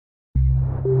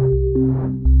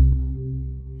Hello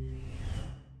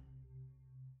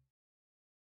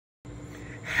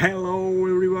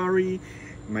everybody,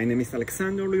 my name is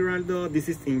Alexander Liraldo. This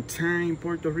is In Time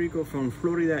Puerto Rico from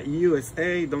Florida,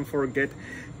 USA. Don't forget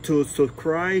to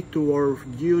subscribe to our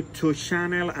YouTube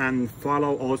channel and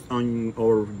follow us on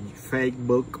our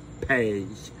Facebook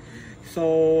page.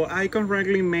 So I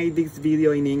currently made this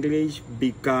video in English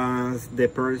because the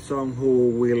person who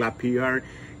will appear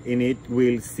in it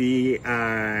will see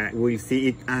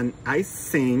it, and I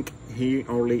think he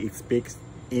only speaks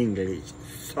English.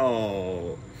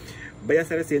 So voy a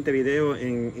hacer el siguiente video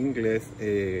en inglés,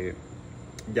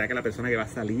 ya que la persona que va a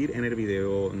salir en el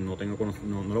video no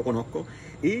lo conozco,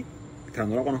 y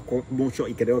no lo conozco mucho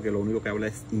y creo que lo único que habla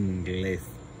es inglés.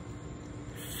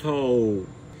 So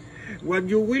what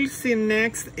you will see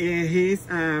next is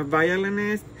a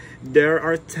violinist. There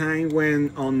are times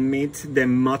when one meets the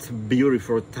most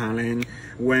beautiful talent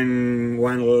when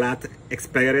one lot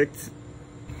expects.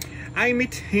 I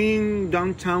met him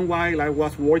downtown while I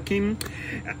was working.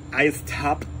 I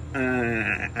stopped,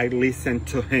 I listened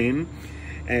to him.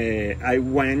 I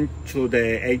went to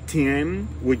the ATM,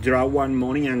 withdraw one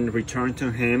money and returned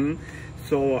to him.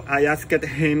 So I asked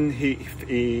him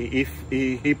if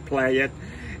he played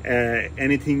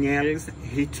anything else.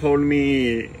 He told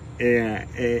me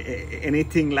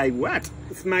anything like what?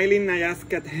 Smiling, I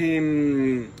asked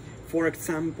him, for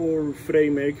example, Freddie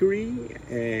Mercury,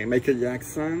 Michael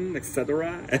Jackson,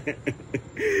 etc.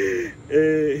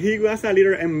 He was a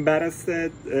little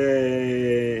embarrassed,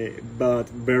 but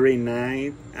very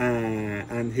nice,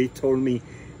 and he told me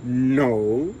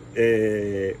no,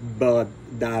 but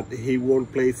that he will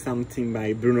play something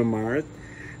by Bruno Mars.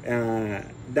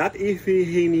 That if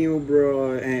he knew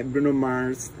Bruno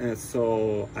Mars,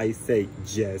 so I say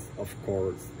yes, of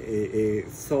course.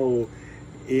 So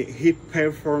he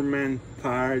performed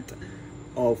part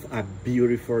of a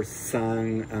beautiful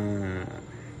song.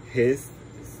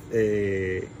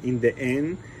 In the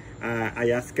end,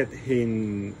 I asked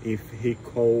him if he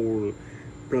could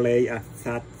play a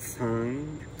sad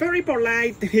song. Very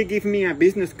polite, he gave me a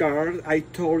business card. I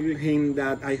told him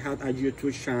that I had a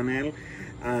YouTube channel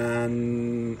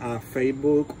and a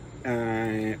Facebook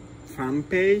fan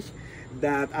page,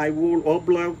 that I will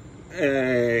upload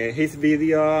his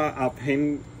video of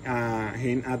him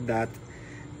at that.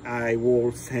 I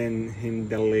will send him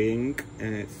the link.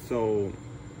 So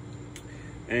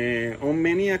on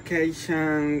many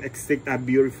occasions exist a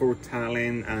beautiful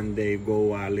talent and they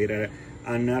go a little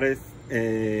another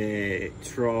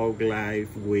through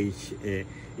life, which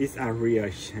is a real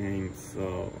shame.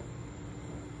 So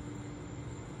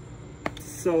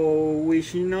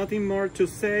with nothing more to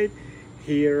say,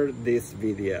 here this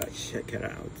video, check it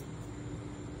out.